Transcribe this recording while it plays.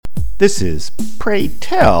This is Pray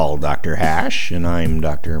Tell, Dr. Hash, and I'm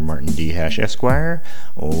Dr. Martin D. Hash, Esquire,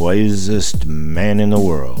 wisest man in the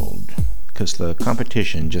world. 'Cause the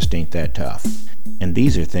competition just ain't that tough. And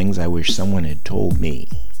these are things I wish someone had told me.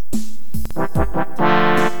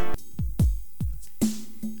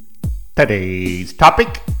 Today's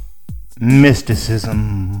topic,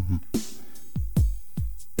 mysticism.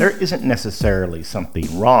 There isn't necessarily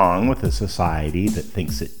something wrong with a society that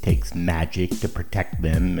thinks it takes magic to protect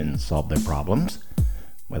them and solve their problems,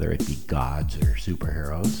 whether it be gods or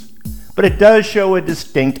superheroes, but it does show a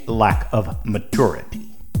distinct lack of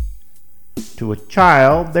maturity. To a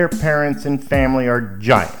child, their parents and family are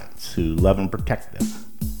giants who love and protect them.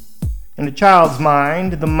 In a child's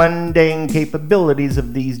mind, the mundane capabilities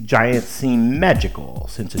of these giants seem magical,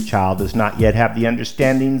 since a child does not yet have the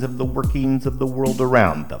understandings of the workings of the world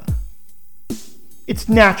around them. It's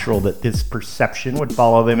natural that this perception would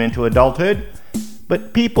follow them into adulthood,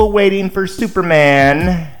 but people waiting for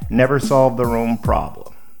Superman never solve their own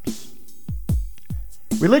problems.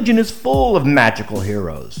 Religion is full of magical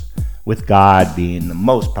heroes, with God being the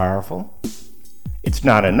most powerful. It's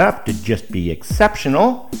not enough to just be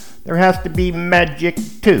exceptional. There has to be magic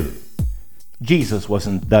too. Jesus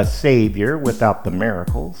wasn't the Savior without the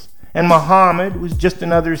miracles, and Muhammad was just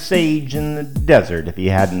another sage in the desert if he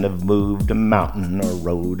hadn't have moved a mountain or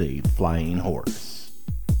rode a flying horse.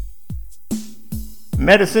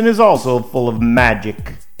 Medicine is also full of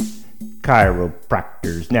magic.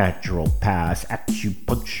 Chiropractors, naturopaths,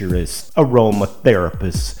 acupuncturists,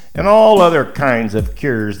 aromatherapists, and all other kinds of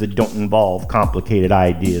cures that don't involve complicated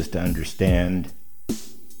ideas to understand.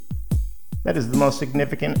 That is the most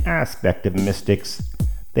significant aspect of mystics.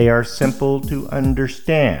 They are simple to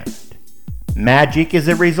understand. Magic is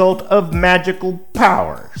a result of magical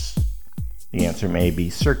powers. The answer may be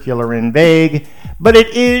circular and vague, but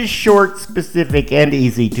it is short, specific, and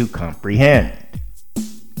easy to comprehend.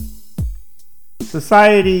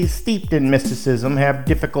 Societies steeped in mysticism have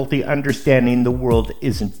difficulty understanding the world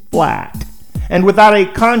isn't flat, and without a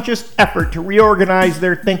conscious effort to reorganize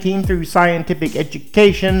their thinking through scientific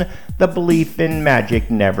education, the belief in magic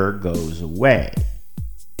never goes away.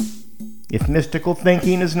 If mystical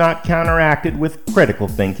thinking is not counteracted with critical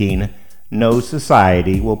thinking, no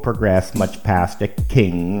society will progress much past a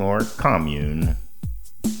king or commune.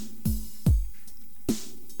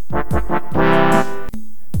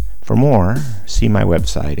 For more, see my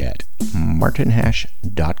website at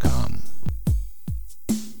martinhash.com.